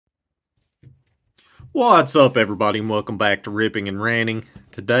What's up, everybody, and welcome back to Ripping and Ranting.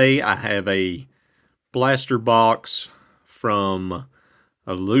 Today I have a blaster box from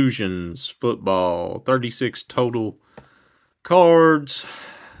Illusions Football. 36 total cards.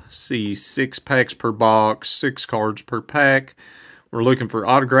 See, 6 packs per box, 6 cards per pack. We're looking for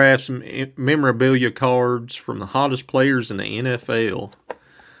autographs and memorabilia cards from the hottest players in the NFL.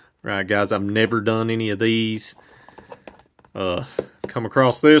 Right, guys, I've never done any of these. Come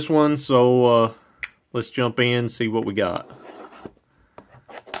across this one, so let's jump in, see what we got.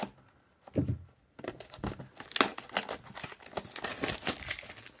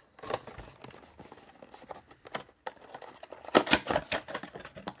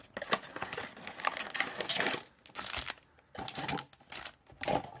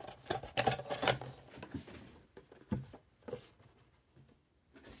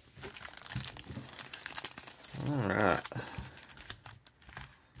 Alright.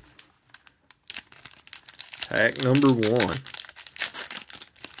 Pack number 1.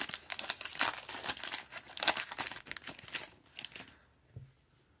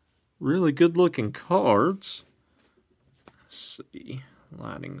 Really good looking cards. Let's see.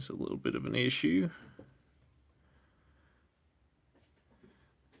 Lighting's a little bit of an issue.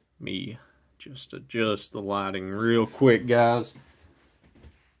 Me just adjust the lighting real quick, guys.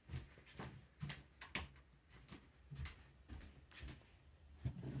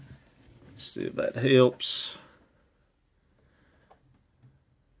 See if that helps.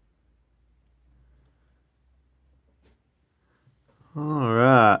 All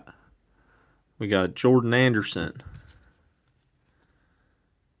right. We got Jordan Anderson,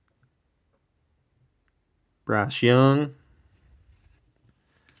 Bryce Young,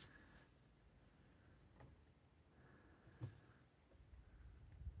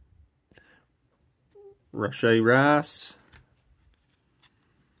 Rashee Rice,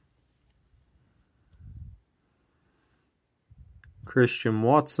 Christian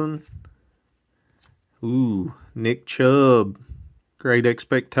Watson, ooh, Nick Chubb, Great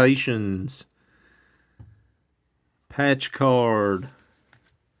Expectations, patch card,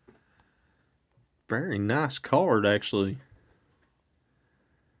 very nice card actually.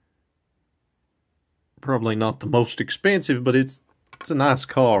 Probably not the most expensive, but it's a nice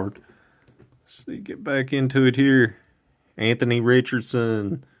card. Let's see, get back into it here. Anthony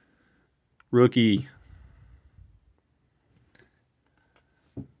Richardson, rookie.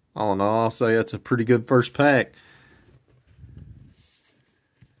 All in all, I'll say that's a pretty good first pack.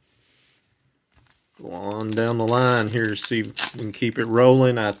 Go on down the line here, see if we can keep it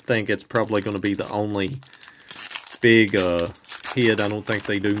rolling. I think it's probably going to be the only big hit. I don't think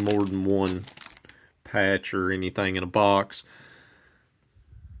they do more than one patch or anything in a box.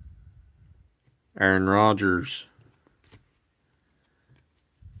 Aaron Rodgers.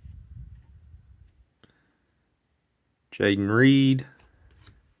 Jaden Reed.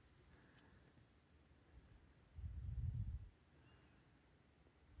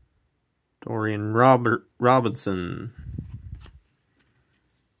 Dorian Robinson.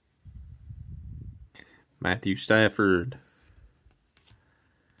 Matthew Stafford.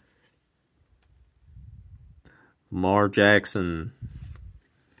 Lamar Jackson.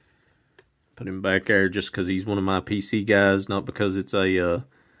 Put him back there just because he's one of my PC guys, not because it's a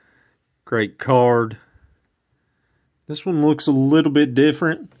great card. This one looks a little bit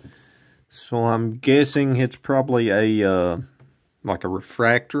different, so I'm guessing it's probably a like a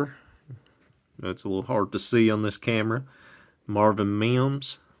refractor. That's a little hard to see on this camera. Marvin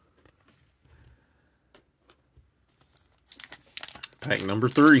Mims. Pack number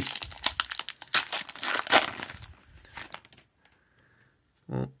 3.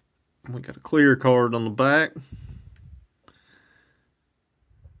 Well, we got a clear card on the back.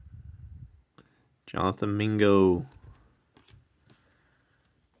 Jonathan Mingo.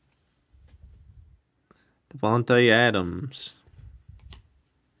 Devontae Adams.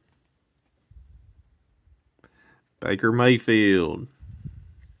 Baker Mayfield.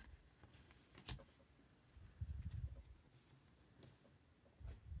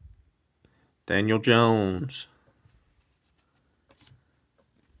 Daniel Jones.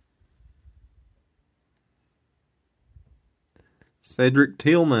 Cedric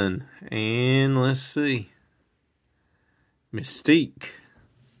Tillman. And let's see. Mystique.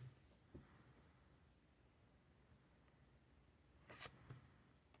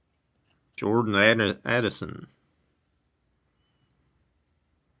 Jordan Addison.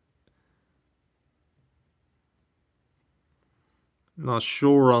 Not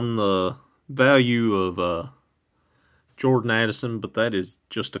sure on the value of Jordan Addison, but that is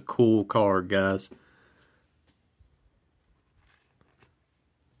just a cool card, guys.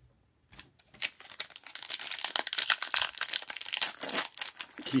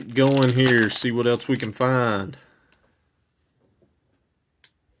 Keep going here, see what else we can find.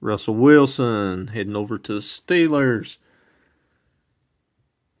 Russell Wilson heading over to the Steelers.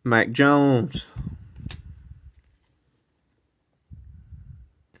 Mac Jones.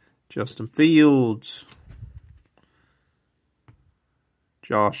 Justin Fields.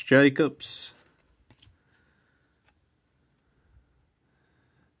 Josh Jacobs.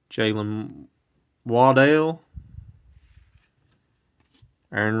 Jalen Waddell.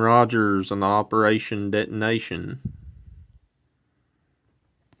 Aaron Rodgers on Operation Detonation.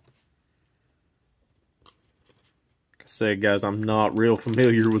 Like I said, guys, I'm not real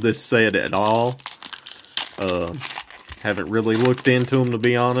familiar with this set at all. Haven't really looked into them, to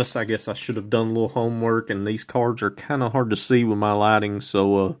be honest. I guess I should have done a little homework, and these cards are kind of hard to see with my lighting.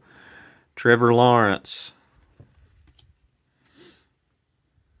 So, Trevor Lawrence.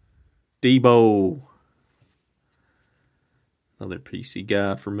 Debo. Another PC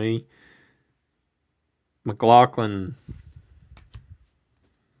guy for me. McLaughlin.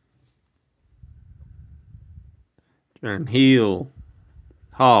 Darren Hill.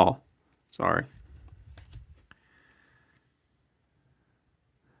 Hall. Sorry.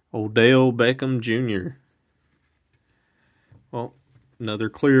 Odell Beckham Jr. Well, another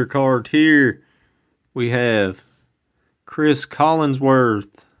clear card here. We have Chris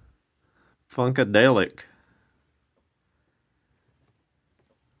Collinsworth. Funkadelic.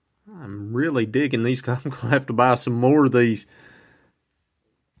 I'm really digging these. I'm going to have to buy some more of these.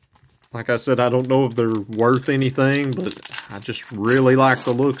 Like I said, I don't know if they're worth anything, but I just really like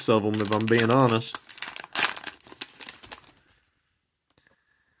the looks of them, if I'm being honest.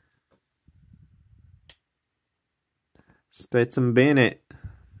 Stetson Bennett.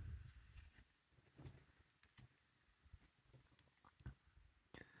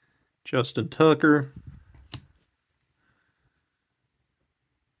 Justin Tucker.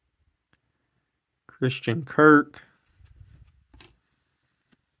 Christian Kirk.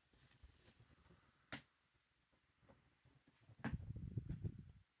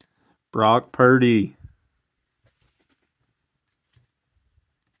 Brock Purdy.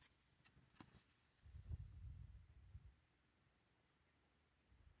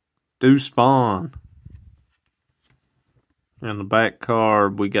 Deuce Vaughn. And the back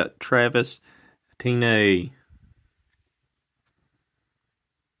card, we got Travis Etienne.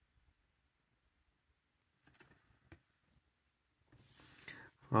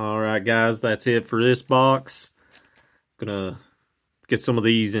 Alright, guys, that's it for this box. Gonna get some of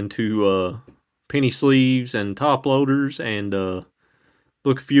these into penny sleeves and top loaders and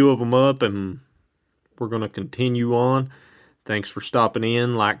look a few of them up, and we're gonna continue on. Thanks for stopping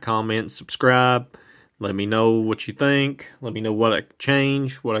in. Like, comment, subscribe. Let me know what you think. Let me know what I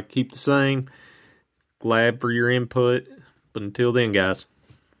change, what I keep the same. Glad for your input. But until then, guys.